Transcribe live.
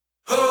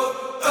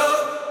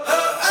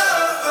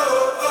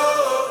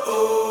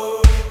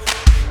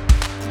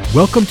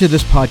Welcome to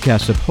this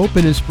podcast of hope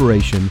and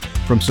inspiration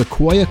from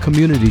Sequoia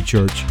Community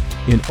Church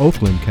in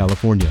Oakland,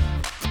 California.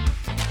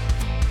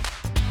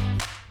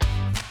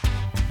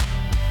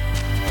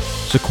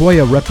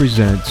 Sequoia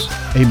represents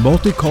a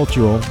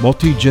multicultural,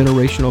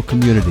 multi-generational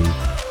community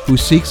who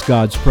seeks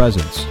God's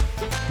presence.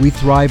 We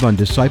thrive on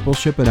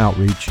discipleship and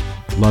outreach,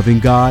 loving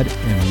God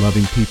and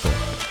loving people.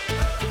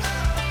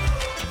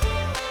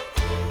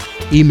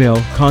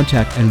 Email,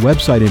 contact, and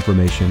website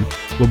information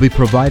will be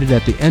provided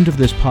at the end of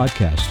this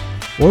podcast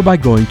or by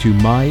going to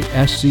myscc.co.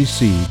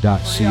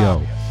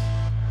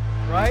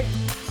 Right?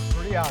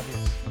 Pretty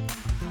obvious.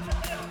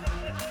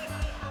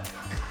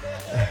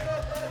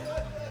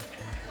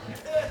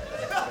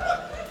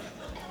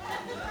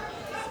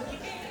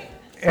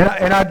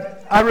 And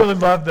I really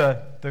love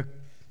the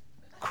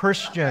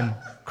Christian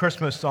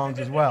Christmas songs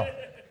as well.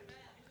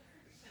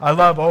 I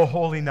love "O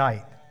Holy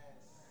Night,"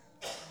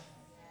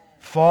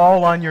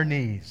 "Fall on Your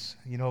Knees,"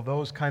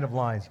 those kind of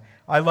lines.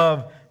 I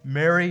love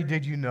 "Mary,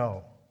 Did You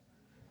Know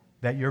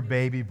That Your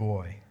Baby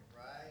Boy?"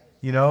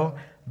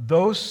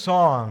 Those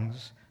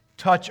songs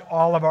touch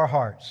all of our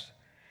hearts.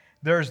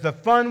 There's the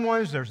fun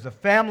ones, there's the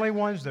family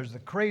ones, there's the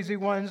crazy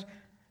ones,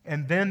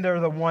 and then there are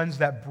the ones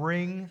that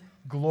bring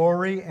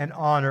glory and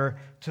honor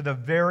to the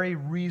very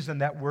reason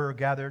that we're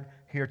gathered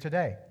here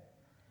today.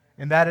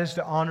 And that is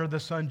to honor the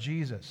Son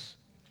Jesus.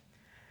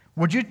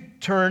 Would you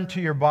turn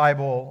to your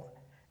Bible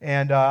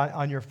and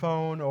on your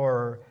phone,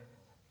 or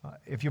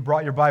if you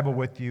brought your Bible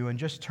with you, and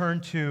just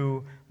turn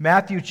to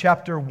Matthew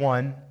chapter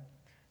 1,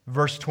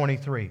 verse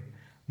 23.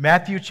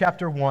 Matthew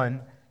chapter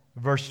 1,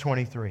 verse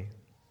 23.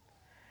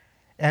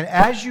 And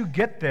as you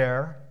get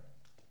there,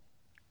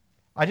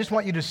 I just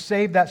want you to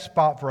save that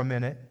spot for a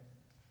minute.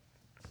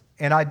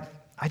 And I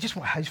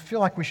feel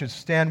like we should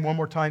stand one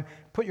more time.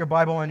 Put your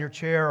Bible on your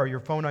chair or your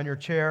phone on your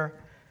chair.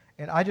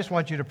 And I just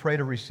want you to pray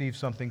to receive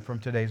something from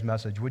today's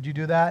message. Would you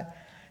do that?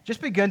 Just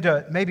begin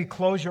to maybe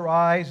close your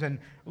eyes and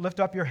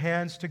lift up your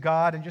hands to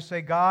God and just say,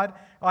 "God,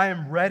 I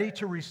am ready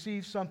to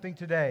receive something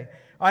today.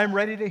 I am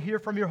ready to hear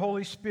from your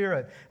Holy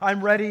Spirit.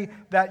 I'm ready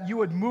that you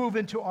would move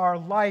into our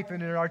life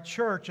and in our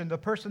church and the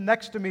person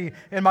next to me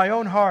in my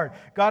own heart.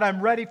 God, I'm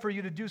ready for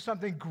you to do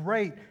something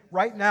great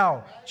right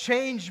now.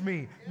 Change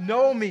me,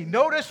 know me,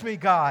 notice me,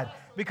 God,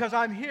 because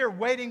I'm here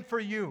waiting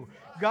for you.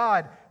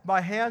 God, my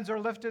hands are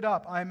lifted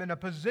up. I'm in a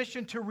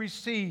position to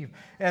receive.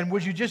 And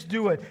would you just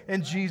do it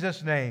in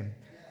Jesus' name?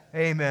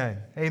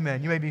 Amen.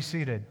 Amen. You may be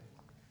seated.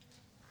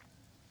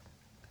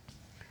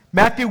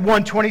 Matthew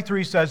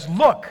 1:23 says,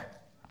 "Look,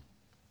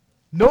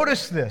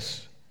 notice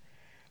this.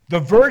 The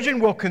virgin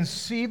will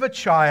conceive a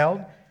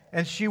child,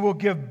 and she will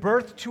give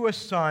birth to a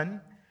son,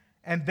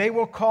 and they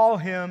will call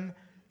him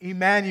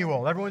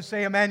Emmanuel." Everyone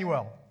say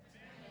Emmanuel.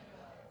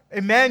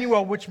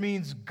 Emmanuel, which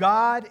means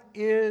God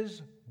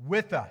is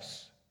with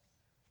us.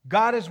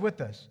 God is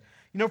with us.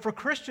 For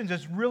Christians,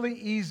 it's really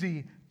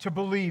easy to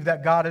believe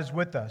that God is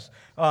with us,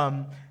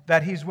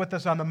 that He's with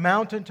us on the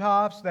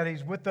mountaintops, that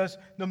He's with us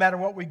no matter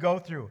what we go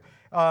through.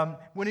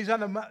 When He's on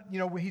the,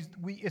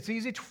 it's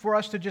easy for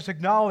us to just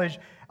acknowledge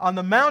on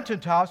the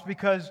mountaintops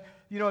because,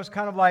 it's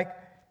kind of like,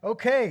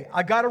 okay,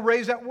 I got a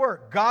raise at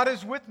work. God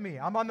is with me.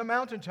 I'm on the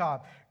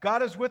mountaintop.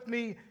 God is with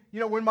me,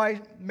 when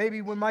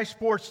my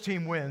sports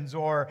team wins,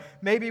 or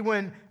maybe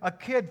when a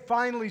kid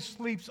finally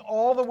sleeps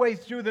all the way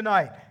through the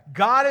night.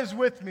 God is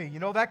with me,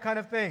 that kind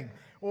of thing.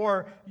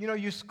 Or,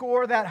 you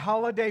score that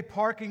holiday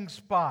parking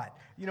spot.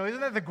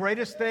 Isn't that the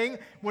greatest thing?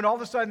 When all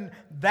of a sudden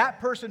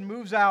that person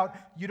moves out,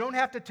 you don't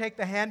have to take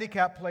the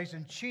handicap place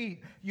and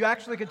cheat. You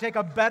actually can take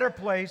a better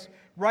place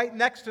right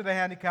next to the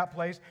handicap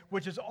place,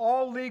 which is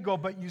all legal,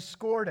 but you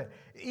scored it.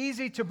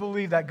 Easy to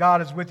believe that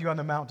God is with you on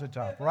the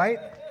mountaintop, right?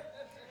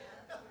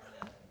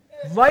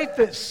 Life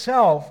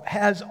itself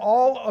has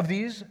all of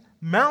these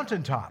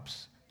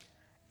mountaintops,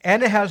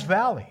 and it has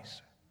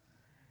valleys.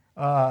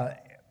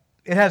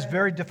 It has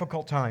very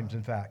difficult times,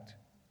 in fact.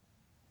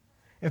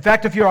 In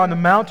fact, if you're on the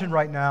mountain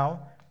right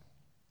now,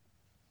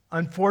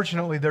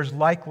 unfortunately, there's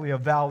likely a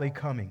valley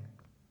coming.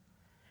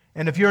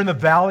 And if you're in the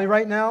valley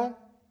right now,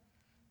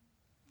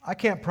 I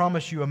can't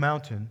promise you a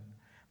mountain,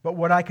 but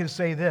what I can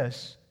say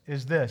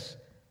is this: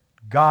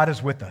 God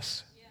is with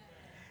us.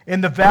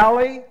 In the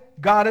valley,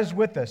 God is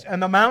with us.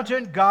 And the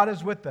mountain, God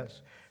is with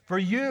us. For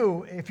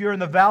you, if you're in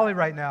the valley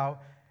right now,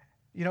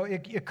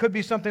 it could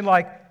be something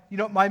like,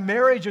 my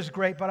marriage is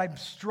great, but I'm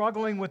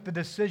struggling with the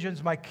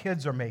decisions my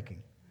kids are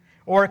making.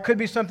 Or it could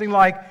be something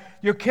like,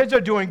 your kids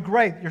are doing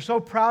great, you're so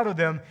proud of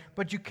them,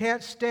 but you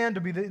can't stand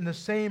to be in the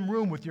same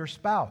room with your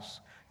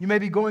spouse. You may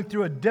be going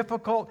through a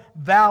difficult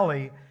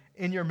valley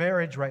in your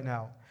marriage right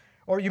now.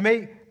 Or you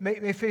may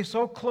feel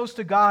so close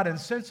to God and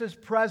sense His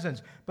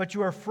presence, but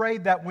you are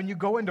afraid that when you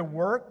go into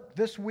work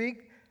this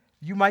week,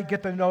 you might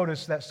get the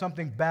notice that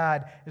something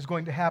bad is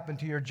going to happen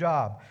to your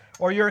job.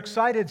 Or you're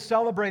excited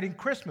celebrating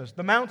Christmas,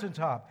 the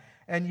mountaintop,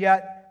 and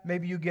yet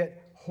maybe you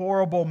get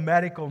horrible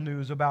medical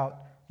news about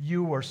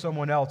you or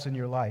someone else in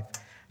your life.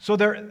 So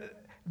there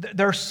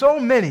are so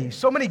many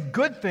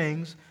good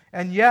things,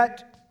 and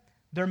yet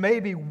there may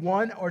be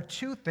one or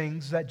two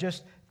things that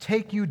just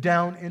take you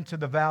down into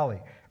the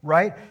valley.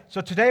 right?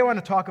 So today I want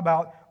to talk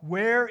about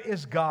where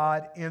is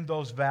God in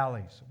those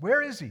valleys?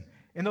 Where is He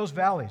in those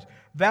valleys?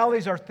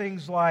 Valleys are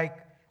things like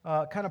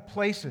kind of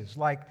places,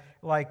 like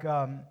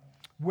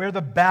where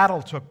the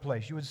battle took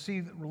place. You would see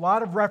a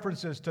lot of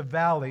references to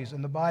valleys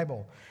in the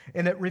Bible.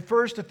 And it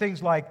refers to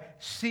things like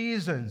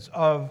seasons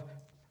of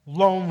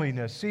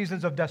loneliness,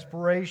 seasons of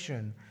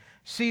desperation,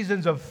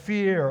 seasons of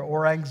fear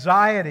or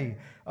anxiety.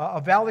 A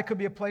valley could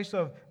be a place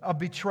of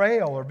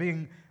betrayal or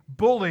being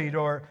bullied,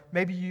 or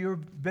maybe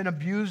you've been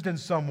abused in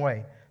some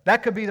way.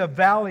 That could be the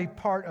valley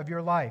part of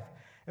your life.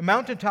 And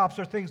mountaintops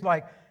are things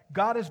like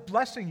God is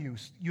blessing you.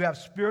 You have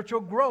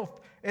spiritual growth,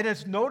 and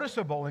it's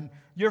noticeable, and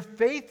your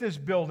faith is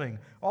building.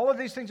 All of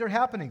these things are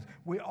happening.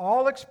 We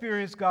all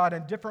experience God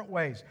in different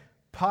ways.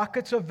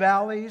 Pockets of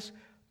valleys,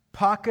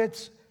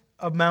 pockets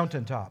of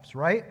mountaintops,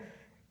 right?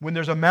 When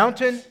there's a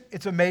mountain,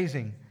 it's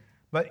amazing.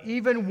 But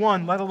even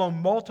one, let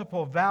alone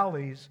multiple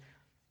valleys,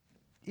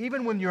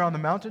 even when you're on the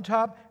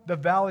mountaintop, the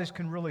valleys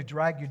can really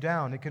drag you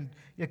down. It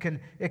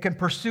can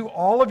pursue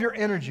all of your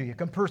energy. It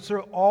can pursue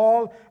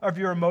all of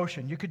your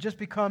emotion. You could just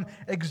become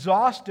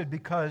exhausted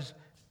because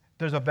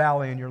there's a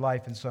valley in your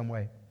life in some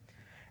way.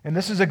 And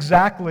this is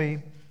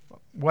exactly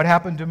what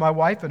happened to my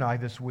wife and I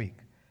this week.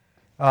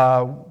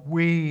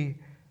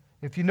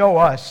 If you know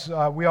us,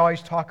 we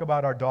always talk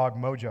about our dog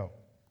Mojo,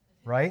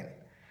 right?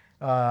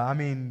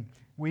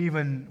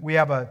 We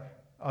have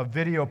a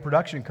video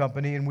production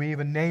company, and we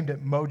even named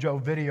it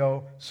Mojo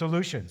Video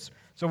Solutions.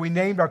 So we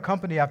named our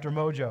company after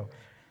Mojo.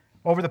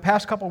 Over the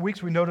past couple of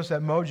weeks, we noticed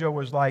that Mojo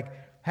was like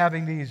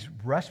having these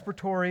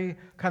respiratory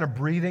kind of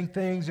breathing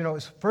things. You know,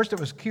 first it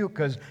was cute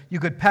because you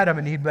could pet him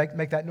and he'd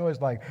make that noise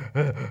like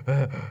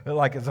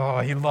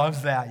he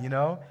loves that, you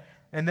know.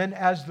 And then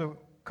as the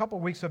couple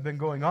of weeks have been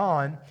going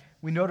on,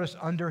 we noticed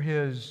under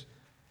his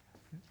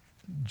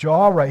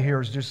jaw right here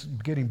is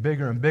just getting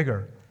bigger and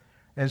bigger.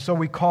 And so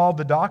we called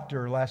the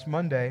doctor last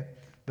Monday,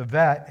 the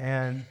vet,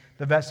 and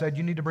the vet said,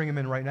 you need to bring him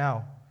in right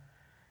now.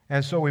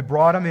 And so we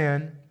brought him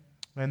in,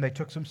 and they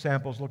took some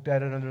samples, looked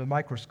at it under the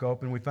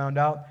microscope, and we found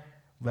out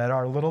that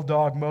our little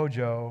dog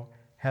Mojo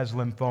has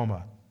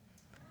lymphoma.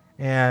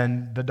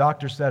 And the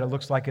doctor said it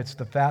looks like it's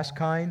the fast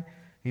kind.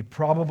 He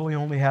probably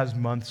only has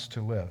months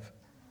to live.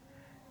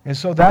 And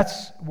so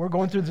we're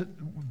going through,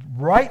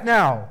 right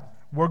now,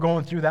 we're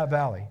going through that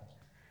valley.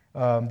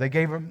 They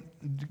gave him,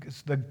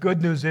 the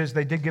good news is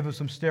they did give him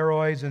some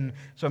steroids and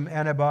some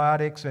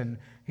antibiotics, and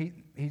he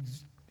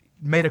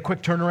made a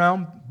quick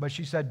turnaround, but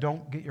she said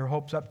don't get your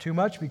hopes up too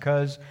much,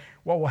 because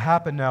what will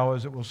happen now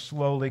is it will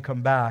slowly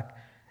come back,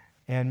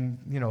 and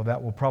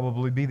that will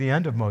probably be the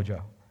end of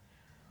Mojo.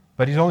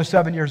 But he's only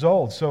 7 years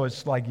old, so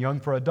it's like young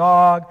for a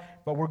dog,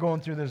 but we're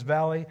going through this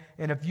valley.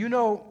 And if you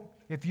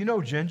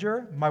know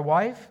Ginger, my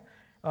wife,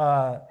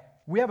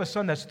 we have a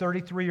son that's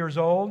 33 years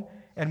old,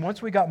 and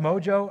once we got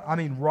Mojo,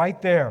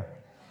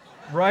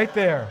 right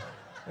there.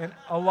 And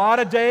a lot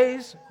of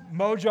days,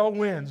 Mojo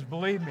wins,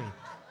 believe me.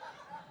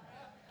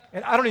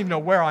 And I don't even know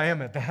where I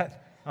am at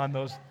that, on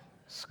those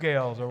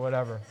scales or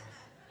whatever.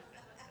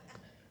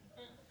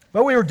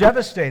 But we were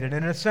devastated.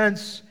 And in a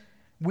sense,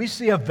 we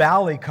see a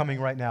valley coming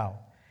right now.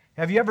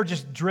 Have you ever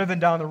just driven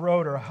down the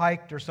road or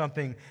hiked or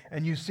something,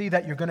 and you see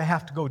that you're going to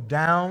have to go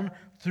down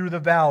through the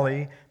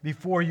valley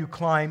before you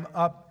climb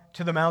up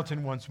to the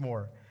mountain once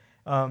more?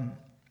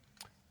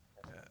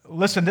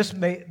 Listen, this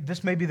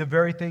may be the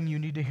very thing you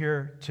need to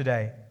hear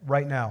today,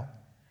 right now.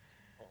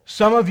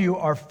 Some of you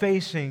are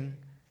facing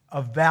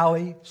a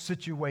valley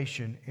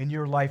situation in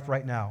your life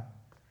right now.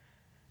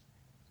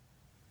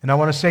 And I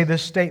want to say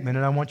this statement,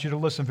 and I want you to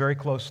listen very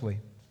closely.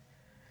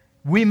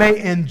 We may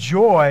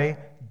enjoy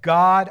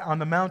God on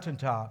the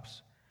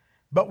mountaintops,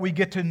 but we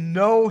get to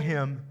know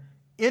Him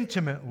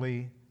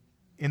intimately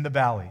in the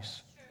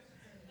valleys.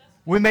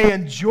 We may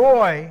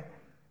enjoy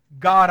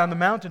God on the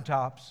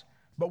mountaintops,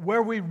 but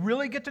where we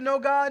really get to know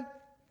God,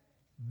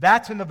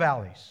 that's in the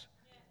valleys.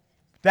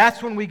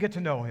 That's when we get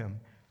to know Him.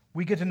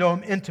 We get to know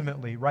Him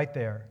intimately right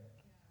there.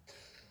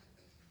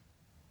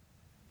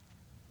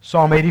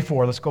 Psalm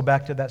 84, let's go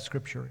back to that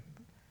scripture.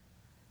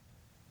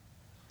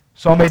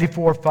 Psalm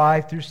 84,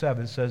 5 through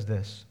 7 says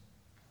this.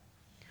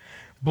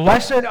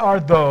 Blessed are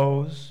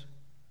those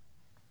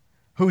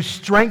whose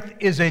strength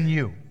is in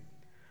you,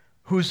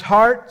 whose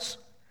hearts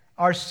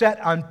are set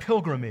on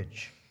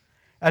pilgrimage.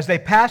 As they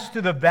pass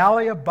through the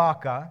valley of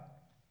Baca,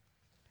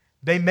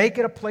 they make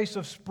it a place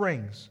of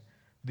springs.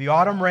 The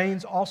autumn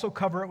rains also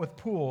cover it with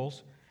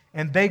pools,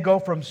 and they go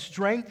from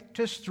strength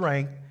to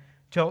strength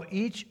till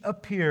each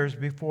appears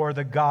before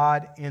the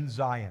God in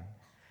Zion.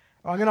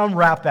 I'm going to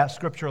unwrap that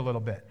scripture a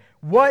little bit.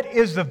 What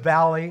is the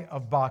Valley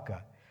of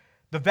Baca?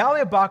 The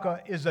Valley of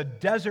Baca is a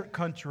desert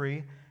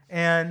country,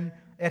 and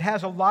it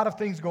has a lot of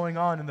things going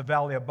on in the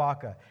Valley of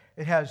Baca.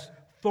 It has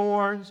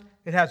thorns,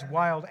 it has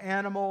wild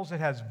animals,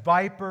 it has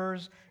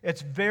vipers.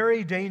 It's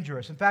very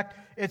dangerous. In fact,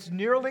 it's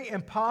nearly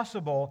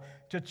impossible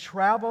to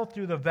travel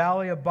through the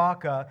Valley of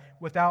Baca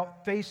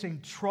without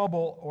facing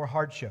trouble or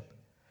hardship.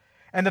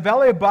 And the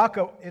Valley of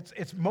Baca,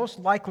 it's most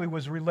likely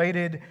was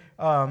related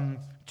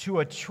to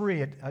a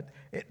tree.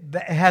 It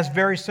has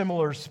very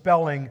similar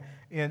spelling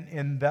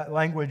in that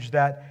language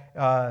that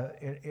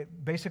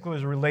it basically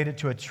was related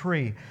to a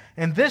tree.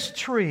 And this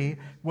tree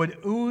would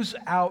ooze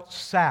out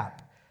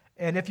sap.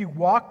 And if you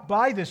walk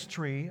by this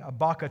tree, a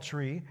Baca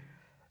tree,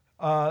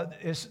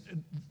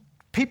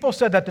 people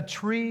said that the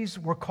trees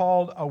were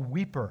called a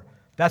weeper.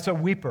 That's a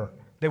weeper.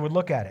 They would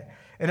look at it.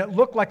 And it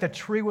looked like the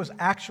tree was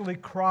actually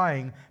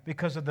crying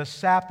because of the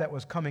sap that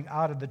was coming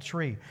out of the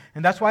tree.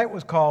 And that's why it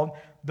was called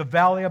the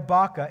Valley of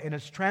Baca, and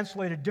it's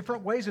translated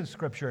different ways in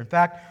Scripture. In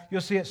fact,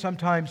 you'll see it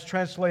sometimes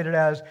translated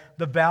as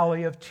the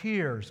Valley of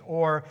Tears,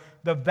 or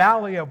the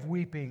Valley of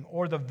Weeping,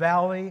 or the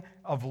Valley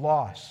of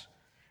Loss.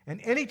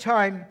 And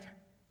anytime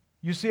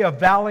you see a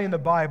valley in the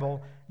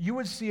Bible, you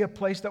would see a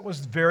place that was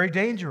very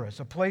dangerous,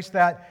 a place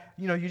that,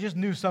 you just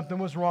knew something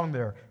was wrong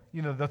there.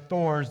 The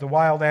thorns, the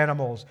wild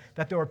animals,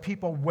 that there were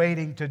people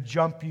waiting to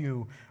jump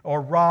you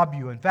or rob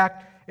you. In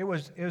fact, it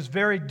was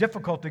very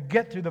difficult to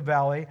get through the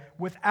valley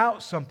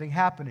without something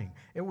happening.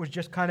 It was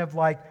just kind of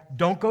like,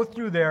 don't go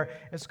through there.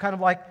 It's kind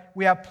of like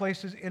we have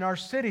places in our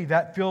city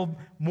that feel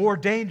more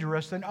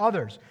dangerous than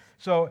others.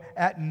 So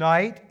at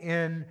night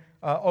in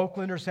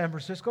Oakland or San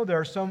Francisco, there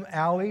are some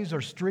alleys or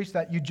streets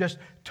that you just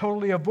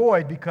totally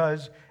avoid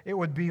because it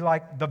would be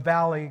like the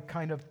valley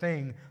kind of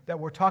thing that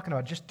we're talking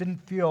about. It just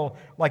didn't feel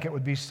like it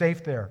would be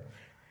safe there.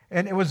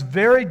 And it was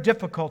very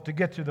difficult to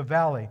get through the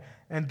valley.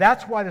 And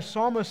that's why the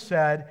psalmist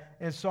said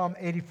in Psalm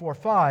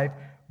 84:5,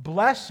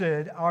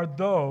 "Blessed are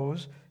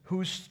those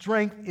whose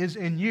strength is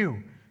in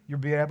you." You'll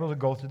be able to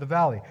go through the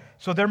valley.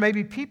 So there may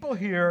be people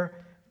here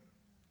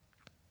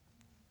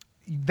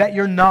that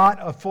you're not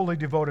a fully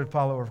devoted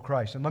follower of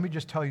Christ. And let me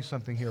just tell you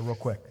something here real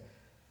quick.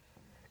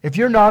 If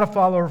you're not a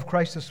follower of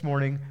Christ this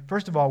morning,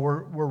 first of all,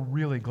 we're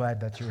really glad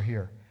that you're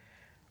here.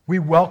 We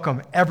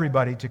welcome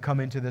everybody to come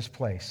into this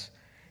place.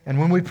 And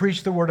when we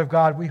preach the Word of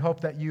God, we hope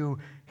that you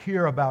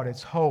hear about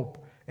its hope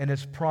and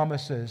its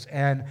promises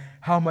and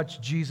how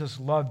much Jesus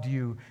loved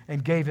you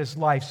and gave His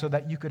life so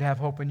that you could have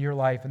hope in your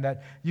life and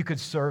that you could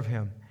serve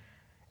Him.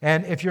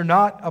 And if you're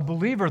not a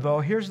believer, though,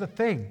 here's the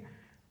thing.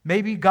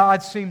 Maybe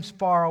God seems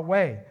far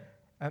away.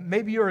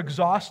 Maybe you're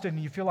exhausted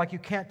and you feel like you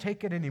can't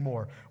take it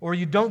anymore, or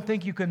you don't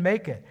think you can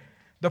make it.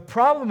 The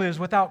problem is,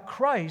 without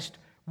Christ,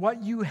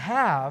 what you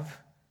have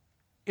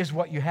is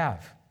what you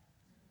have.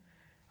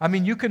 I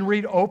mean, you can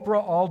read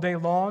Oprah all day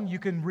long. You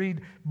can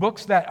read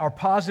books that are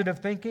positive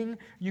thinking.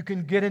 You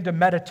can get into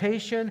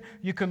meditation.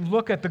 You can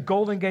look at the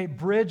Golden Gate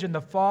Bridge in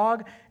the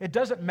fog. It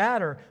doesn't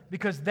matter,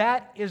 because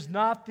that is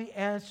not the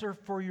answer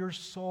for your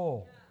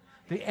soul.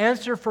 The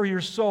answer for your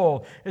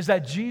soul is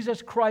that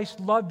Jesus Christ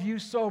loved you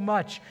so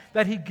much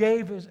that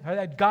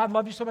that God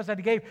loved you so much that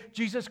He gave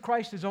Jesus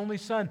Christ, His only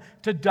Son,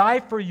 to die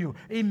for you.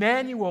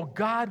 Emmanuel,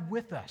 God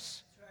with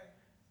us.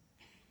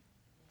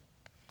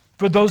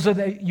 For those of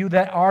you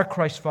that are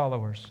Christ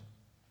followers,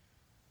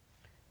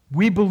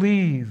 we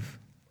believe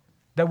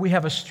that we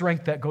have a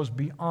strength that goes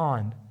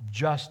beyond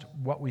just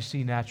what we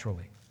see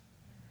naturally.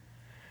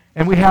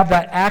 And we have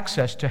that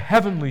access to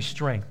heavenly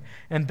strength.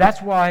 And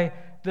that's why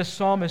this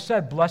psalmist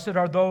said, "Blessed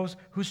are those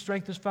whose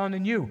strength is found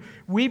in you."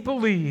 We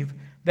believe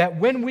that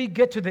when we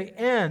get to the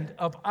end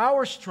of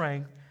our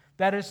strength,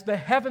 that it's the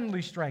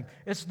heavenly strength.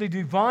 It's the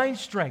divine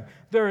strength.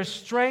 There is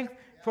strength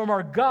from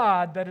our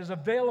God that is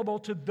available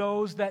to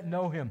those that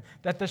know Him.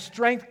 That the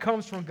strength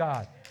comes from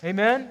God.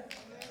 Amen?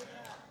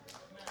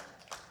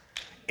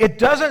 It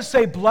doesn't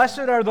say, "Blessed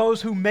are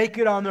those who make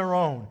it on their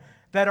own,"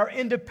 that are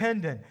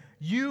independent.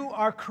 You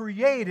are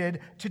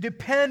created to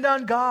depend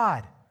on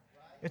God.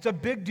 It's a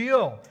big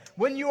deal.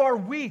 When you are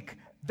weak,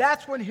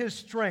 that's when His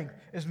strength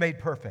is made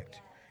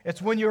perfect.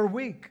 It's when you're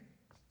weak.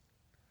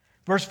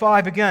 Verse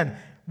 5 again,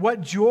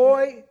 "What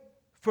joy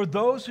for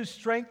those whose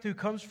strength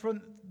comes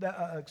from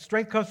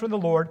the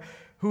Lord,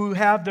 who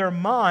have their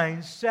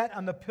minds set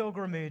on the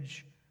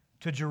pilgrimage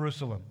to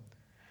Jerusalem."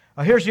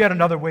 Here's yet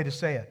another way to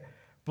say it.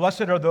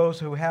 Blessed are those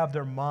who have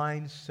their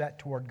minds set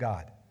toward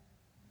God.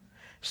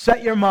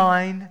 Set your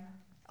mind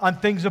on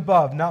things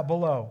above, not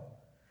below.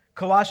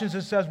 Colossians,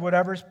 it says,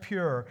 whatever is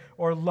pure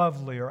or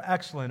lovely or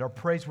excellent or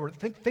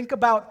praiseworthy. Think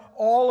about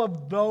all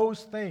of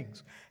those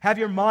things. Have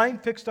your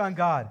mind fixed on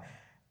God.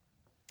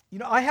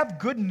 I have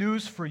good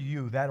news for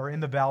you that are in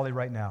the valley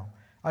right now.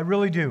 I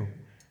really do.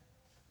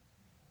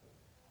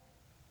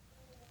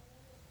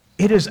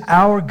 It is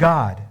our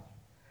God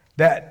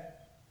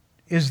that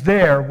is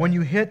there when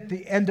you hit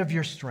the end of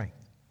your strength.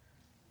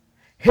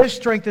 His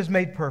strength is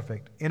made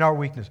perfect in our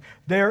weakness.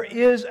 There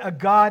is a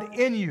God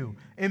in you,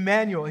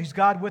 Emmanuel. He's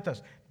God with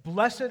us.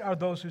 Blessed are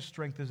those whose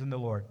strength is in the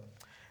Lord.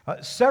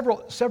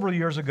 Several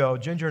years ago,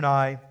 Ginger and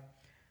I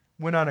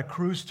went on a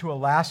cruise to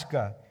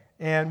Alaska,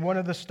 and one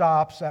of the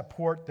stops at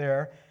port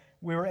there,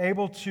 we were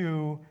able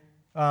to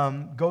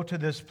go to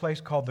this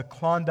place called the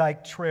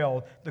Klondike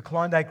Trail, the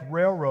Klondike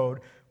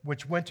Railroad,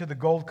 which went to the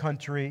Gold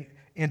Country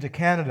into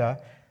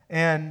Canada,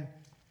 and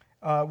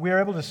we were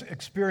able to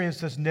experience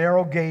this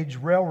narrow gauge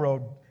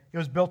railroad. It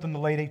was built in the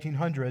late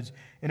 1800s,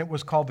 and it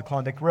was called the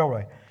Klondike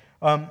Railway.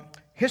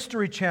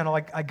 History Channel,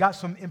 I got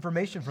some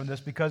information from this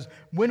because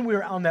when we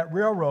were on that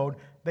railroad,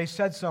 they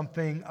said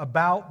something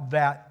about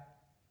that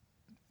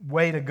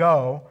way to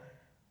go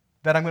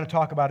that I'm going to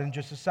talk about in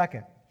just a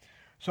second.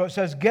 So it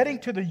says, getting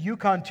to the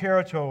Yukon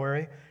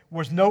Territory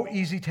was no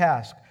easy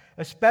task,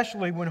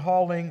 especially when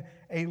hauling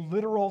a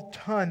literal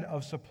ton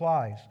of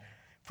supplies.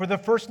 For the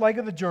first leg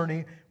of the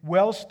journey,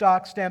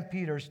 well-stocked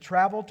stampeders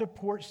traveled to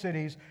port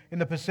cities in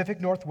the Pacific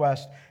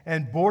Northwest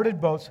and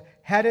boarded boats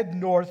headed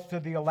north to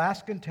the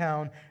Alaskan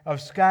town of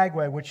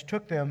Skagway, which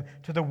took them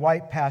to the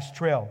White Pass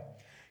Trail.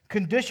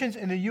 Conditions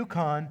in the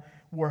Yukon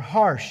were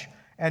harsh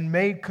and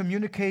made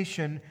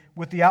communication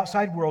with the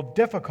outside world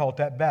difficult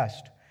at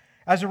best.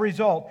 As a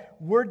result,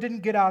 word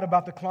didn't get out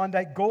about the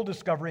Klondike gold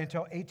discovery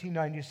until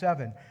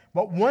 1897.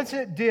 But once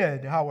it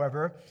did,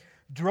 however,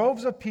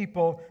 droves of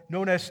people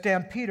known as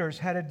stampeders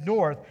headed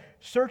north,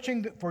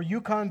 searching for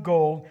Yukon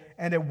gold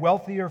and a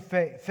wealthier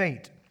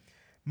fate.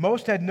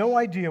 Most had no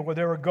idea where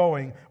they were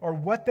going or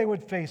what they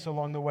would face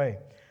along the way.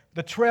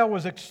 The trail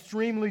was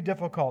extremely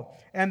difficult,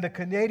 and the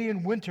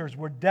Canadian winters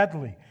were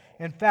deadly.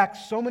 In fact,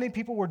 so many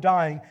people were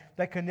dying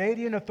that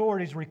Canadian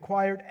authorities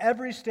required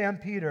every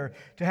stampeder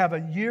to have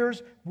a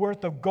year's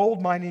worth of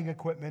gold mining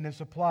equipment and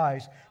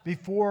supplies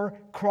before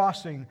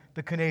crossing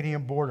the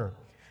Canadian border.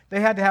 They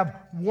had to have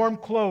warm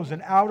clothes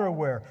and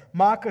outerwear,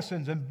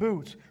 moccasins and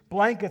boots,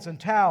 blankets and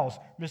towels,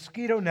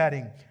 mosquito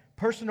netting,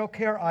 personal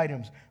care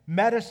items,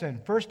 medicine,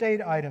 first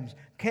aid items,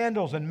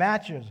 candles and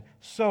matches,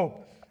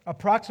 soap,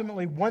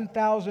 approximately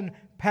 1,000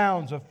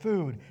 pounds of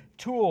food,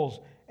 tools,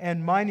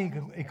 and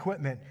mining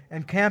equipment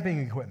and camping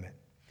equipment.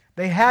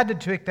 They had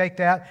to take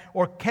that,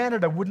 or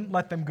Canada wouldn't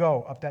let them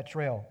go up that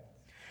trail.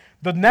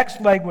 The next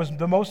leg was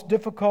the most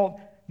difficult,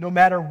 no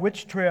matter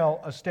which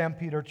trail a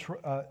stampeder,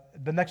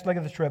 the next leg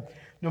of the trip,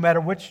 no matter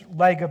which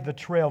leg of the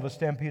trail the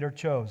stampeder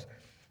chose.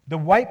 The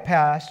White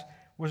Pass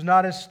was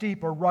not as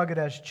steep or rugged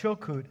as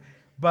Chilkoot,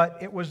 but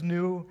it was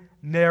new,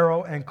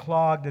 narrow, and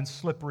clogged and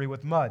slippery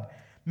with mud.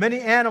 Many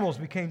animals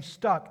became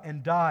stuck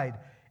and died,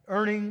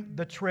 earning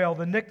the trail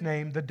the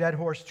nickname the Dead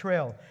Horse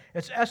Trail.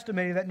 It's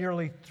estimated that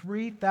nearly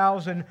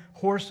 3,000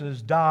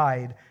 horses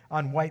died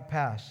on White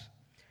Pass.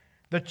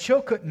 The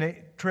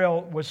Chilkoot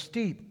Trail was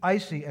steep,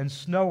 icy, and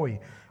snowy.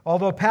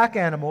 Although pack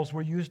animals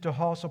were used to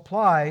haul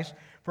supplies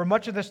for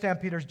much of the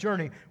stampeders'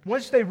 journey,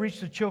 once they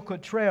reached the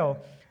Chilkoot Trail,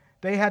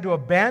 they had to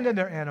abandon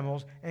their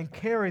animals and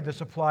carry the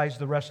supplies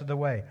the rest of the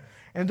way.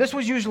 And this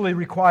was usually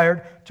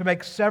required to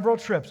make several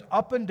trips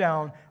up and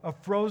down a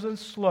frozen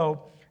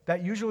slope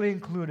that usually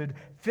included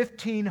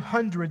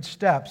 1,500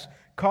 steps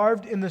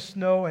carved in the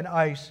snow and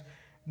ice,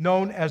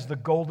 known as the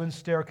Golden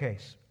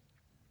Staircase.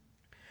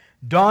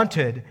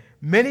 Daunted,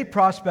 many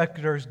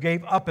prospectors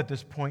gave up at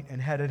this point and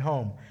headed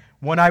home.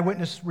 One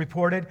eyewitness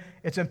reported,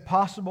 "It's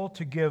impossible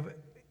to give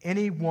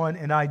anyone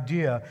an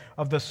idea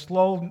of the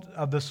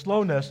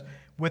slowness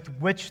with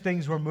which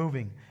things were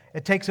moving.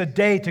 It takes a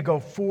day to go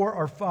 4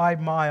 or 5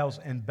 miles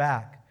and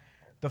back."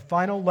 The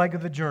final leg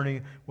of the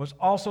journey was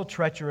also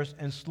treacherous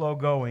and slow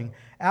going.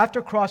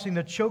 After crossing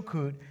the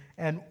Chilkoot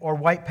or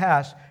White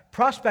Pass,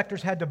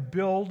 prospectors had to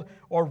build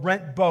or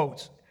rent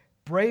boats,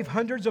 brave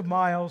hundreds of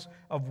miles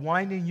of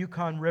winding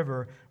Yukon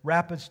River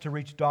rapids to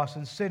reach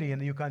Dawson City in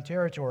the Yukon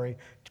Territory,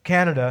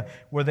 Canada,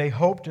 where they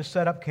hoped to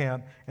set up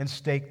camp and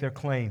stake their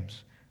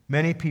claims.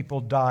 Many people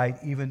died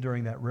even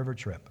during that river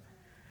trip.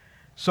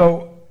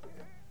 So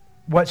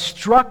what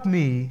struck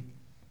me,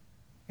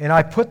 and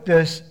I put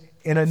this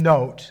in a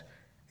note,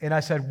 and I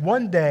said,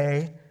 one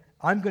day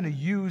I'm going to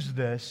use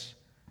this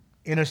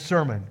in a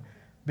sermon,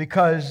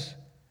 because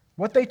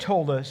what they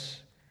told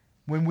us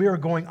when we were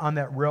going on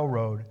that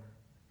railroad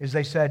is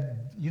they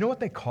said, you know what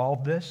they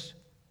called this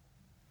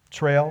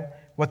trail?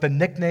 What the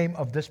nickname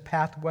of this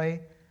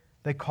pathway?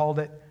 They called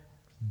it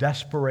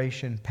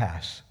Desperation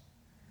Pass,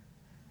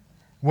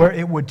 where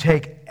it would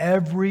take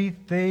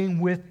everything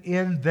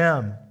within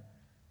them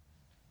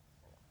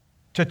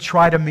to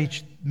try to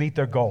meet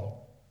their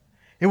goal.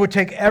 It would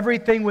take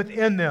everything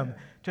within them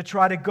to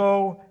try to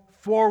go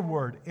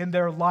forward in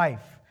their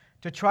life,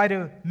 to try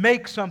to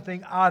make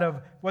something out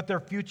of what their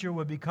future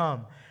would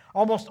become.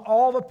 Almost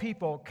all the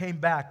people came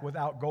back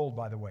without gold,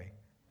 by the way.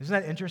 Isn't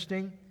that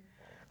interesting?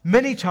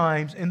 Many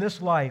times in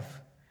this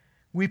life,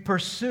 we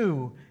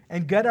pursue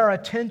and get our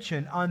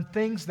attention on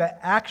things that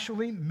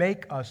actually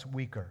make us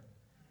weaker.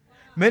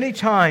 Many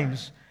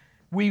times,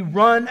 we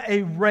run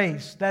a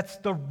race that's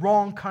the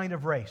wrong kind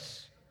of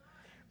race.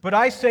 But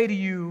I say to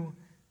you,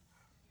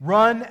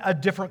 run a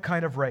different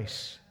kind of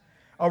race.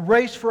 A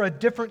race for a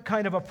different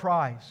kind of a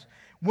prize.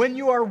 When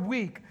you are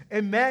weak,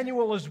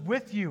 Emmanuel is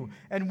with you.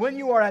 And when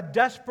you are at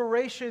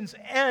desperation's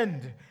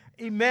end,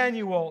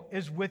 Emmanuel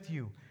is with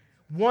you.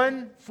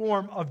 One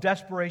form of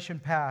desperation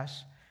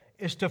pass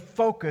is to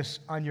focus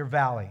on your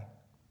valley,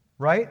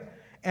 right?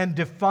 And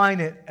define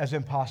it as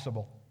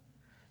impossible.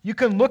 You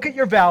can look at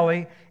your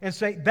valley and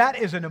say, that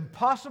is an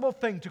impossible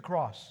thing to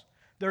cross.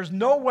 There's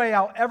no way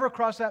I'll ever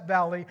cross that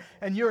valley,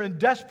 and you're in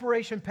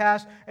desperation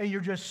pass, and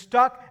you're just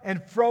stuck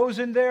and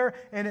frozen there,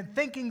 and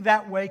thinking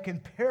that way can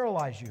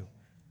paralyze you.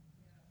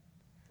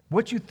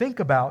 What you think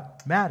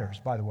about matters,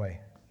 by the way.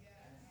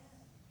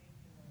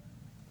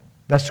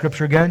 That's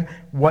Scripture again.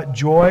 What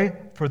joy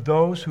for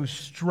those whose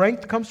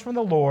strength comes from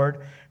the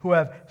Lord, who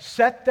have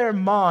set their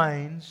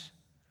minds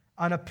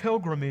on a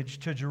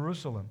pilgrimage to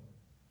Jerusalem.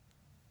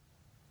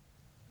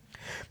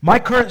 My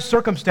current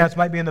circumstance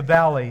might be in the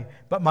valley,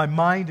 but my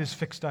mind is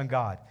fixed on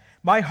God.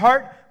 My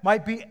heart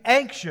might be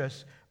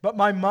anxious, but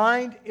my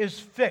mind is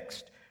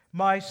fixed.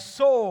 My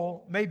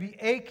soul may be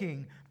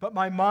aching, but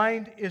my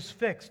mind is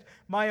fixed.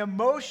 My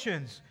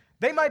emotions,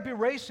 they might be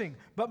racing,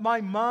 but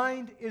my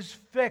mind is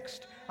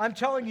fixed. I'm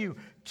telling you,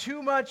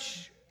 too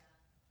much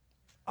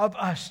of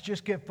us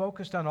just get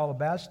focused on all the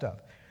bad stuff.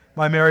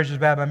 My marriage is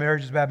bad, my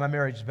marriage is bad, my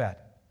marriage is bad.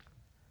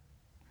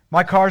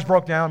 My car's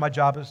broke down, my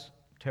job is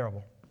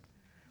terrible.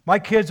 My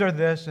kids are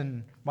this,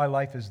 and my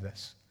life is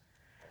this.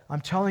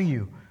 I'm telling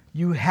you,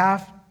 you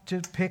have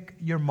to pick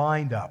your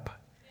mind up.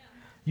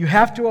 You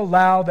have to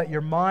allow that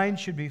your mind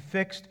should be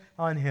fixed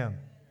on Him.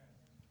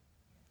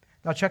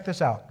 Now check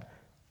this out.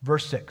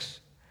 Verse 6.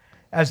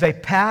 As they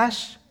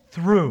pass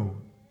through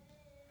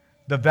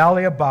the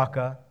valley of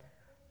Baca,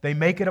 they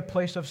make it a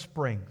place of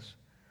springs.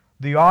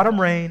 The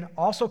autumn rain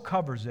also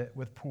covers it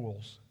with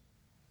pools.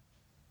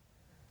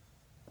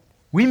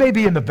 We may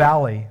be in the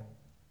valley,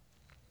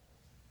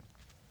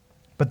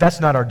 but that's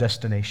not our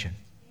destination.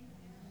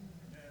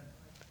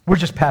 We're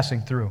just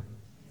passing through.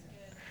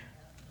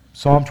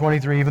 Psalm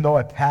 23, even though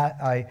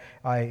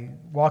I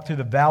walk through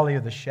the valley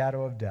of the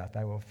shadow of death,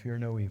 I will fear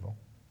no evil.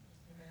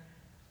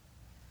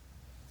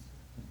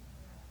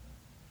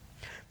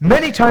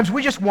 Many times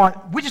we just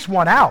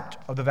want out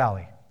of the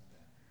valley.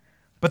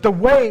 But the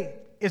way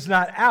is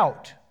not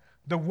out.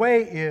 The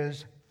way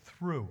is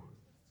through.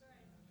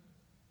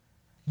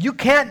 You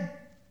can't,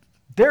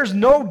 there's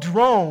no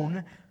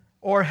drone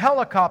or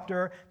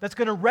helicopter that's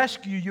going to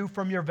rescue you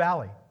from your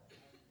valley.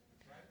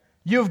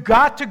 You've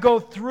got to go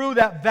through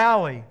that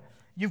valley.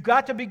 You've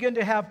got to begin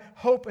to have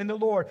hope in the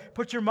Lord.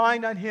 Put your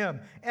mind on Him.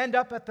 End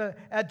up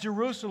at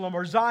Jerusalem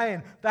or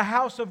Zion, the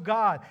house of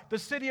God, the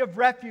city of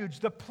refuge,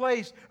 the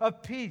place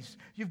of peace.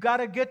 You've got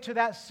to get to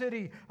that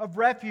city of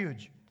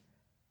refuge.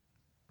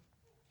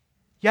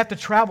 You have to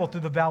travel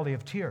through the valley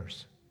of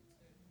tears.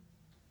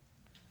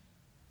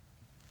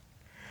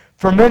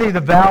 For many,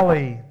 the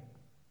valley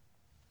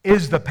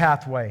is the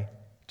pathway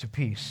to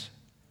peace.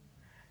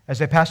 As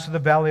they pass through the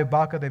valley of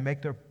Baca, they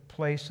make their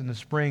place in the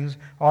springs.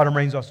 Autumn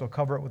rains also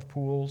cover it with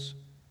pools.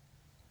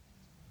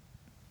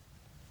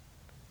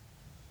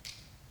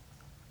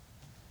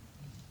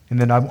 And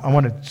then I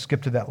want to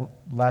skip to that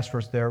last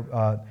verse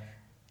there.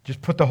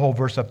 Just put the whole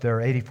verse up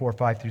there, 84,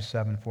 5 through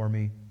 7 for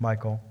me,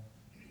 Michael.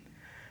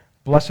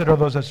 Blessed are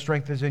those that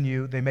strength is in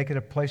you. They make it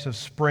a place of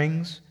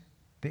springs,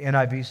 the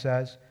NIV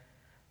says.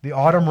 The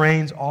autumn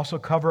rains also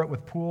cover it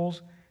with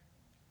pools.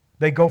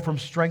 They go from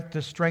strength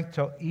to strength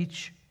till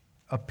each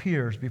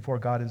appears before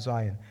God in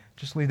Zion.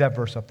 Just leave that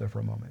verse up there for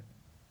a moment.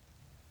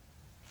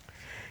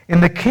 In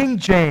the King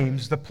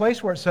James, the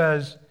place where it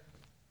says,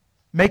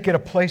 make it a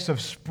place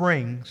of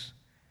springs,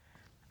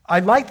 I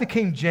like the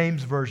King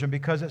James Version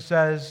because it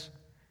says,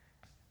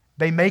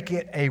 they make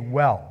it a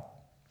well.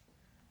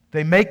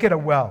 They make it a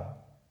well.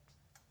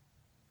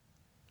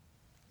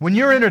 When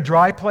you're in a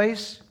dry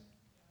place,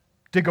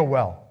 dig a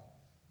well.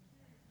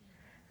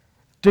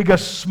 Dig a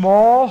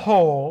small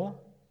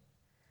hole.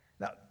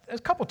 Now, there's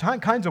a couple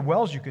kinds of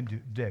wells you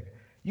can dig.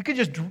 You can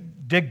just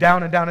dig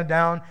down and down and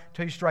down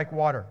until you strike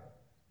water.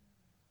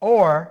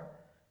 Or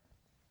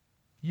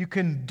you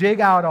can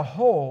dig out a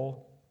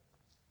hole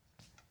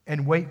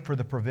and wait for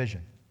the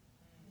provision.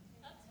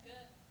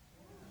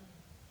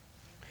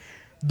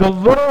 The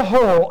little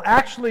hole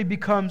actually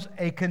becomes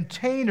a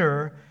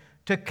container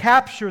to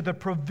capture the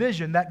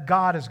provision that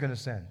God is going to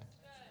send.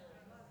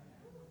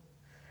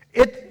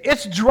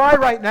 It's dry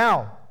right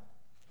now.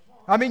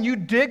 I mean, you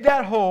dig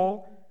that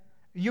hole,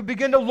 you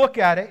begin to look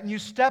at it, and you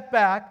step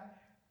back,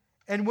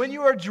 and when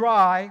you are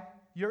dry,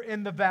 you're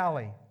in the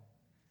valley.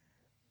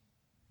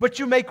 But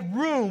you make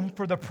room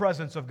for the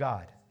presence of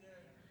God.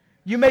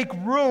 You make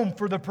room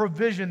for the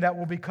provision that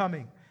will be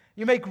coming.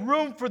 You make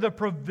room for the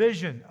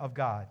provision of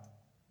God.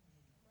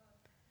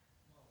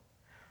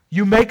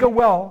 You make a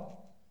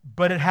well,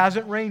 but it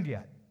hasn't rained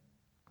yet.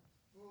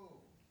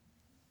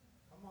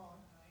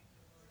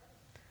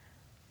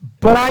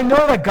 But I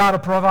know that God will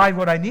provide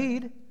what I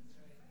need,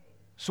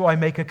 so I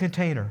make a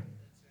container,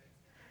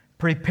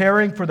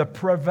 preparing for the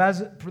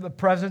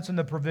presence and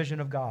the provision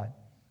of God.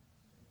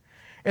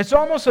 It's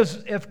almost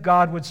as if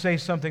God would say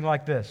something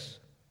like this: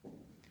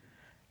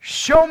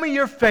 show me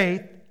your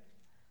faith,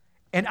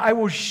 and I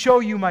will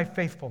show you my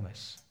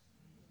faithfulness.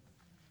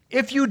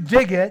 If you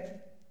dig it,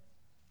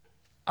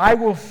 I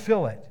will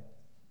fill it.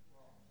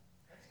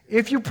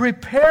 If you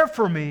prepare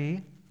for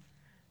me,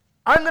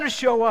 I'm going to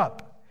show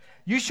up.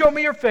 You show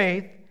me your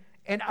faith,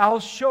 and I'll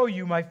show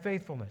you my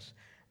faithfulness.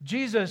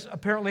 Jesus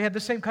apparently had the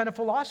same kind of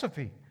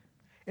philosophy.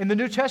 In the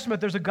New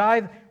Testament, there's a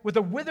guy with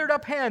a withered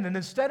up hand, and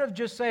instead of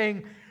just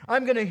saying,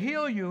 I'm going to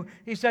heal you,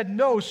 he said,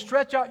 no,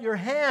 stretch out your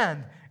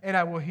hand, and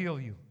I will heal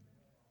you.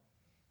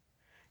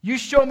 You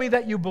show me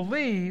that you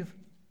believe,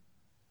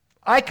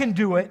 I can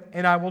do it,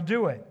 and I will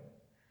do it.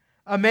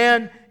 A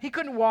man, he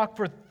couldn't walk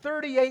for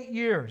 38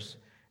 years.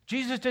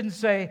 Jesus didn't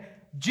say,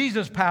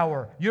 Jesus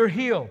power, you're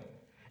healed.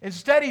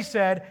 Instead, he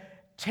said,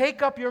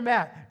 take up your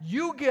mat.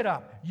 You get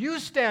up. You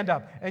stand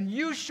up. And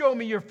you show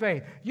me your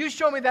faith. You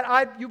show me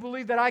that you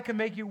believe that I can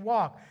make you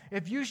walk.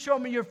 If you show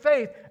me your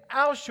faith,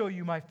 I'll show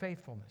you my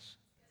faithfulness.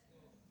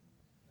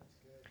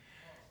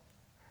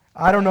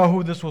 I don't know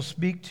who this will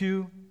speak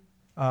to,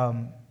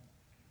 but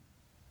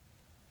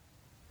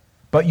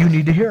you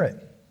need to hear it.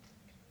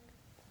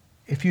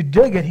 If you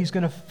dig it, He's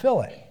going to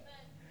fill it.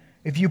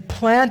 If you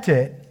plant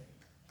it,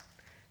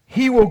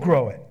 He will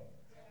grow it.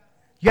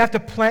 You have to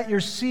plant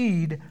your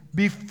seed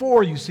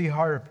before you see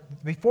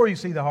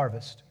the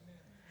harvest.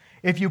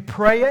 If you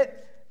pray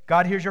it,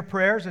 God hears your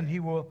prayers, and He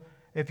will.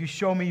 If you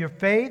show me your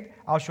faith,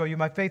 I'll show you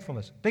my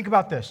faithfulness. Think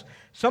about this.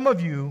 Some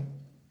of you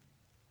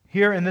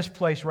here in this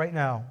place right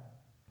now,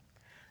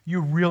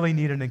 you really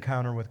need an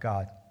encounter with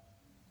God.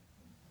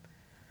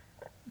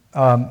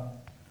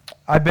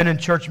 I've been in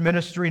church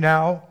ministry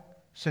now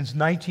since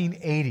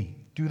 1980.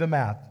 Do the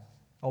math.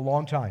 A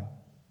long time.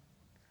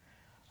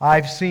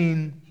 I've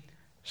seen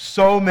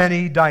so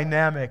many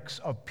dynamics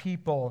of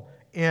people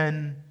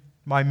in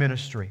my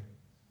ministry.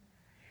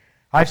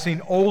 I've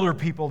seen older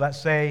people that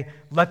say,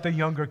 let the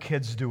younger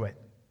kids do it.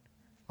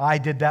 I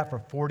did that for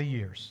 40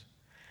 years.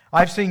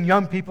 I've seen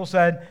young people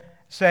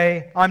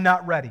say, I'm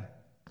not ready.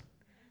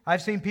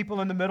 I've seen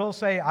people in the middle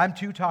say, I'm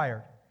too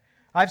tired.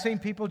 I've seen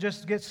people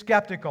just get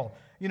skeptical.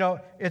 You know,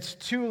 it's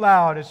too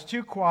loud, it's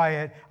too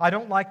quiet, I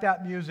don't like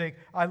that music,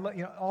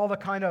 all the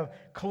kind of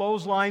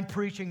clothesline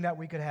preaching that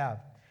we could have.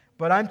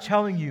 But I'm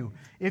telling you,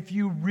 if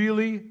you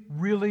really,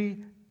 really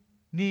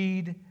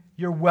need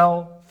your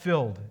well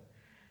filled,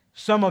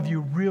 some of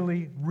you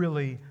really,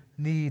 really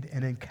need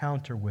an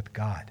encounter with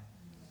God.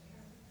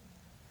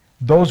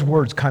 Those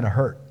words kind of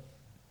hurt.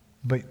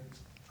 But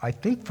I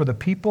think for the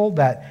people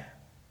that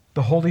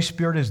the Holy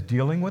Spirit is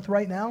dealing with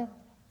right now,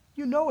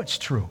 you know it's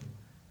true.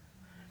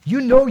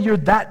 You know you're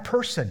that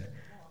person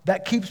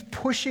that keeps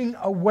pushing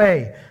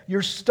away.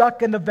 You're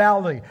stuck in the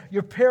valley.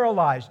 You're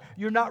paralyzed.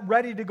 You're not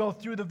ready to go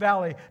through the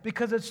valley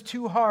because it's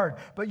too hard.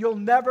 But you'll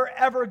never,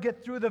 ever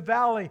get through the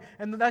valley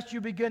unless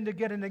you begin to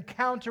get an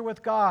encounter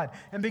with God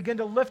and begin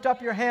to lift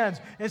up your hands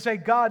and say,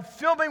 God,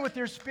 fill me with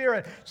your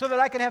Spirit so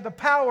that I can have the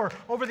power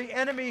over the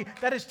enemy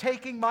that is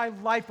taking my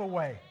life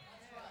away.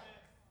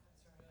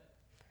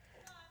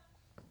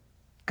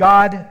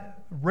 God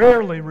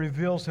rarely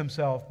reveals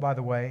Himself, by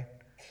the way,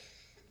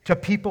 to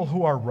people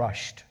who are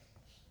rushed.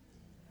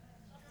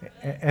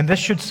 And this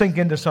should sink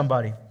into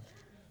somebody.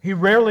 He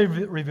rarely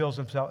reveals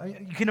Himself.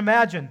 You can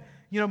imagine,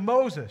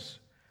 Moses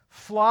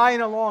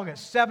flying along at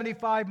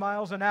 75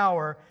 miles an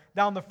hour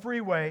down the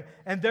freeway,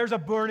 and there's a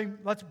burning,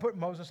 let's put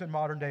Moses in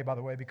modern day, by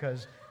the way,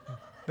 because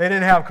they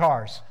didn't have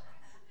cars.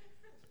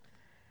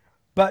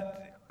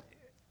 But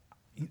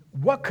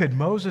what could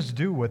Moses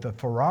do with a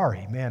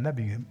Ferrari? Man, that'd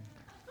be,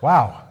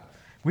 wow.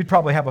 We'd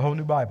probably have a whole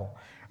new Bible.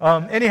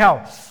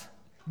 Anyhow,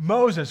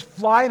 Moses,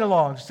 flying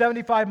along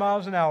 75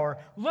 miles an hour,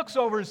 looks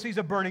over and sees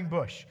a burning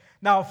bush.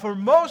 Now, for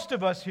most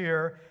of us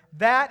here,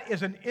 that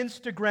is an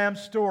Instagram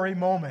story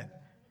moment,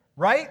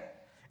 right?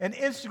 An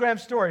Instagram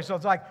story. So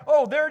it's like,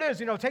 oh, there it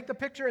is. Take the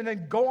picture and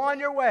then go on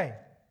your way.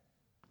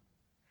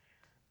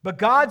 But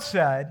God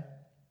said,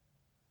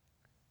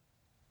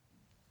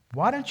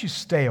 why don't you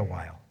stay a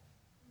while?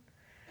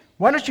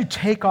 Why don't you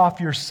take off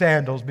your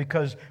sandals,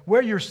 because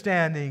where you're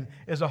standing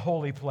is a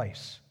holy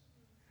place.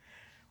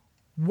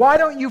 Why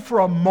don't you for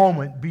a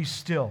moment be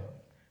still?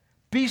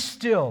 Be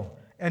still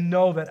and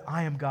know that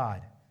I am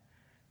God.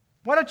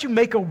 Why don't you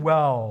make a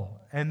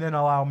well and then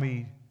allow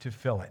me to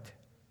fill it?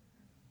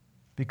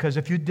 Because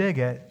if you dig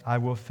it, I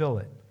will fill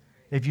it.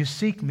 If you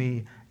seek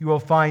me, you will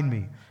find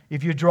me.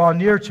 If you draw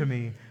near to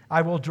me,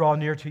 I will draw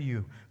near to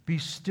you. Be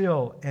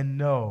still and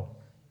know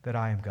that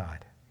I am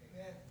God.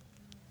 Amen.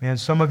 Man,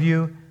 some of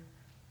you,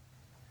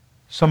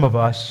 some of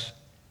us,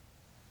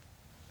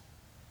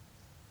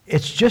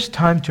 it's just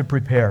time to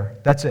prepare.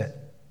 That's it.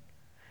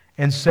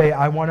 And say,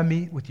 I want to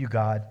meet with you,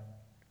 God,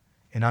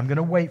 and I'm going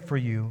to wait for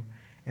you,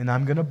 and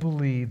I'm going to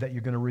believe that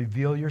you're going to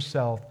reveal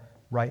yourself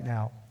right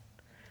now.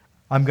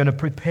 I'm going to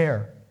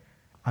prepare.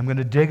 I'm going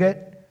to dig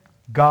it.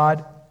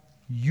 God,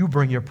 you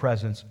bring your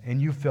presence,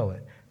 and you fill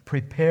it.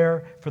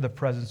 Prepare for the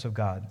presence of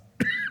God.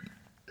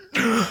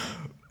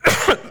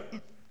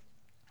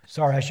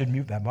 Sorry, I should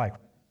mute that mic.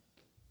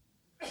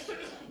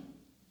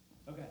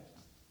 Okay.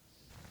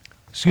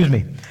 Excuse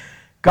me.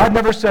 God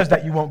never says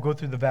that you won't go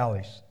through the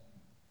valleys.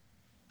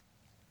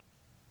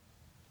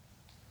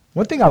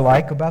 One thing I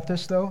like about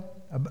this, though,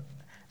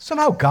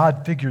 somehow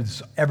God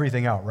figures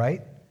everything out,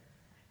 right?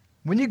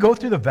 When you go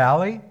through the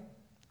valley,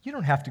 you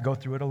don't have to go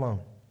through it alone.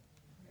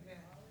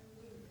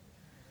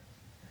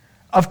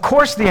 Of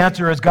course, the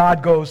answer is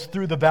God goes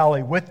through the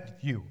valley with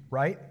you,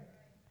 right?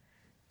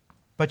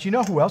 But you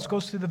know who else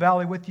goes through the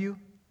valley with you?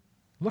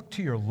 Look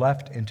to your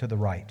left and to the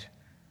right.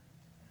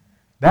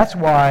 That's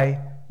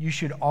why you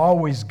should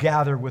always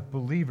gather with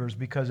believers,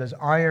 because as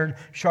iron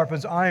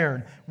sharpens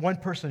iron, one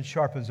person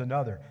sharpens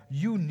another.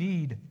 You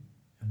need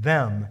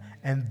them,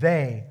 and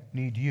they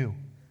need you.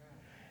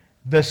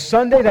 The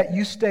Sunday that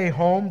you stay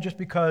home just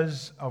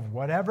because of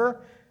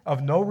whatever,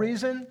 of no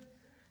reason,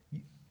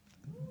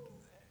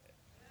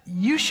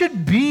 you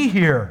should be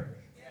here.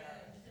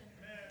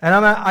 And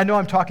I know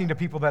I'm talking to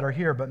people that are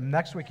here, but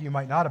next week you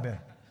might not have been.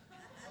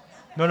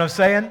 Know what I'm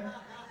saying?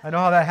 I know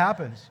how that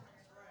happens.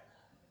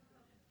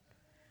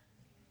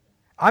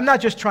 I'm not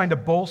just trying to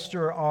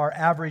bolster our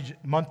average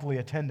monthly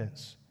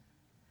attendance.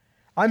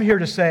 I'm here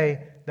to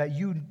say that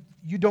you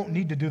don't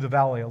need to do the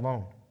valley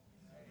alone.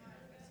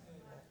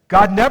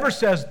 God never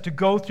says to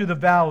go through the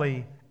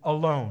valley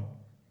alone.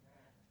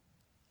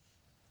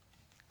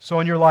 So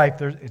in your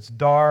life, it's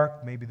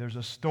dark, maybe there's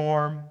a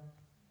storm,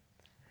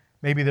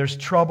 maybe there's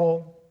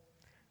trouble.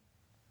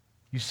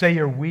 You say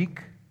you're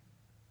weak,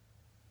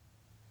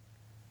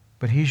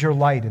 but He's your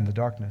light in the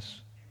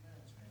darkness.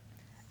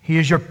 He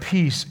is your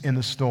peace in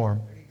the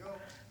storm.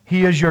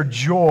 He is your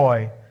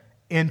joy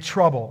in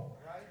trouble.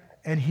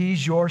 And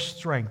He's your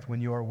strength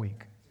when you are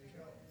weak.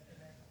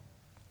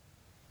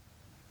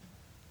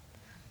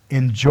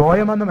 Enjoy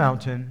Him on the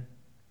mountain.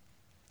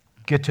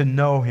 Get to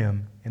know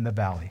Him in the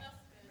valley.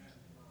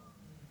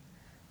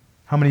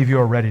 How many of you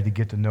are ready to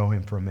get to know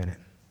Him for a minute?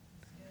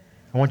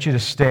 I want you to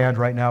stand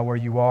right now where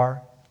you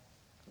are.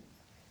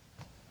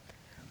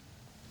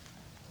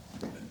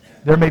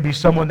 There may be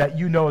someone that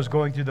you know is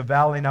going through the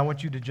valley, and I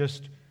want you to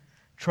just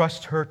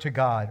trust her to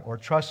God or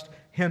trust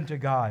him to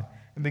God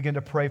and begin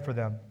to pray for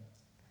them.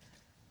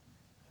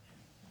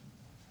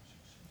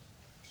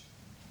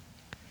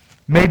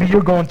 Maybe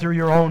you're going through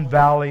your own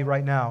valley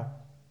right now.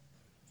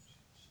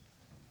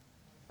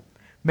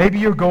 Maybe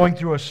you're going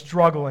through a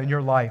struggle in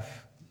your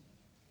life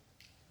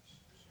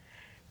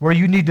where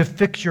you need to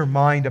fix your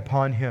mind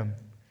upon Him,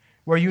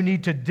 where you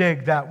need to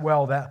dig that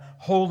well, that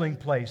holding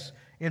place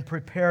in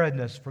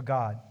preparedness for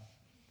God.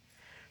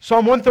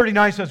 Psalm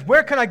 139 says,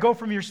 "Where can I go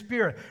from your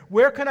spirit?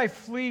 Where can I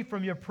flee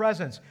from your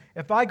presence?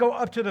 If I go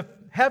up to the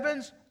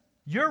heavens,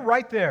 you're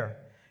right there.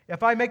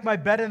 If I make my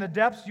bed in the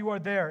depths, you are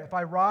there. If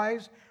I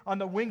rise on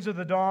the wings of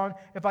the dawn,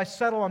 if I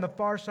settle on the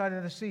far side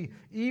of the sea,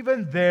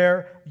 even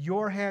there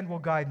your hand will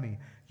guide me.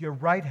 Your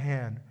right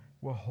hand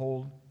will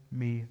hold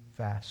me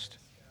fast."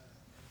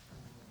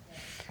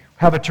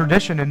 Have a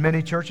tradition in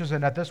many churches,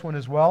 and at this one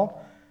as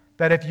well,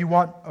 that if you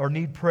want or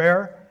need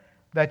prayer,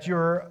 that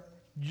you're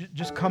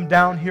just come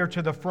down here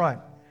to the front.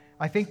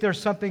 I think there's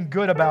something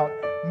good about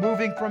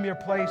moving from your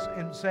place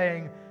and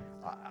saying,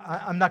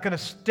 I'm not going to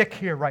stick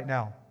here right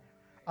now.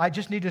 I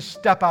just need to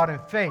step out in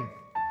faith.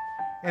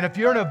 And if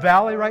you're in a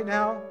valley right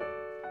now,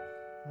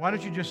 why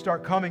don't you just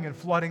start coming and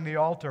flooding the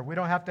altar? We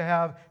don't have to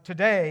have the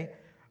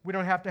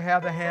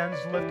hands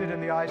lifted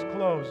and the eyes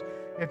closed.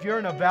 If you're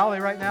in a valley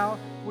right now,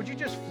 would you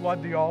just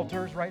flood the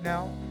altars right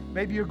now?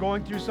 Maybe you're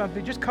going through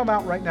something. Just come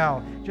out right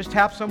now. Just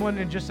tap someone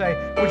and just say,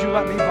 would you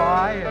let me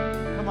by?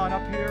 And come on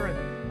up here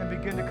and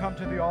begin to come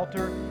to the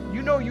altar.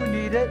 You know you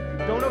need it.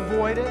 Don't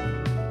avoid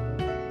it.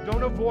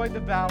 Don't avoid the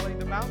valley.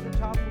 The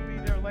mountaintop will be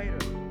there later.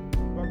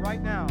 But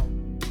right now,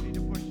 you need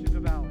to push through the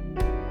valley.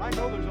 I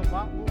know there's a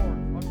lot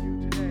more of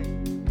you today.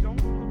 Don't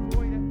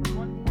avoid it for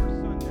one more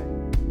Sunday.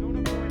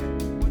 Don't avoid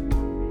it for one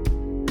more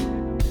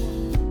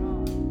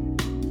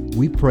week.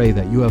 We pray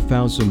that you have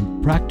found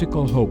some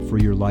practical hope for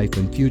your life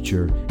and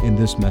future in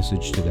this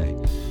message today.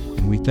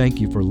 And we thank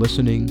you for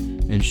listening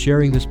and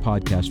sharing this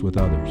podcast with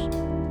others.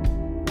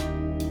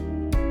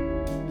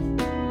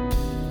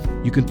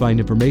 You can find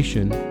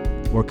information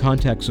or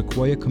contact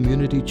Sequoia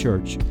Community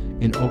Church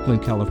in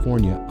Oakland,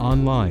 California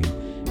online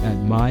at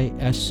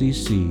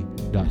myscc.co.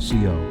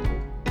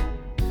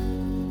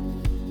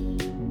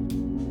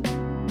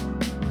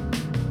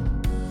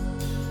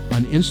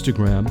 On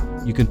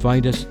Instagram, you can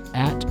find us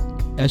at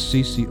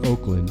SCC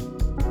Oakland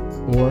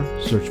or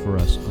search for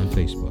us on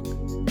Facebook.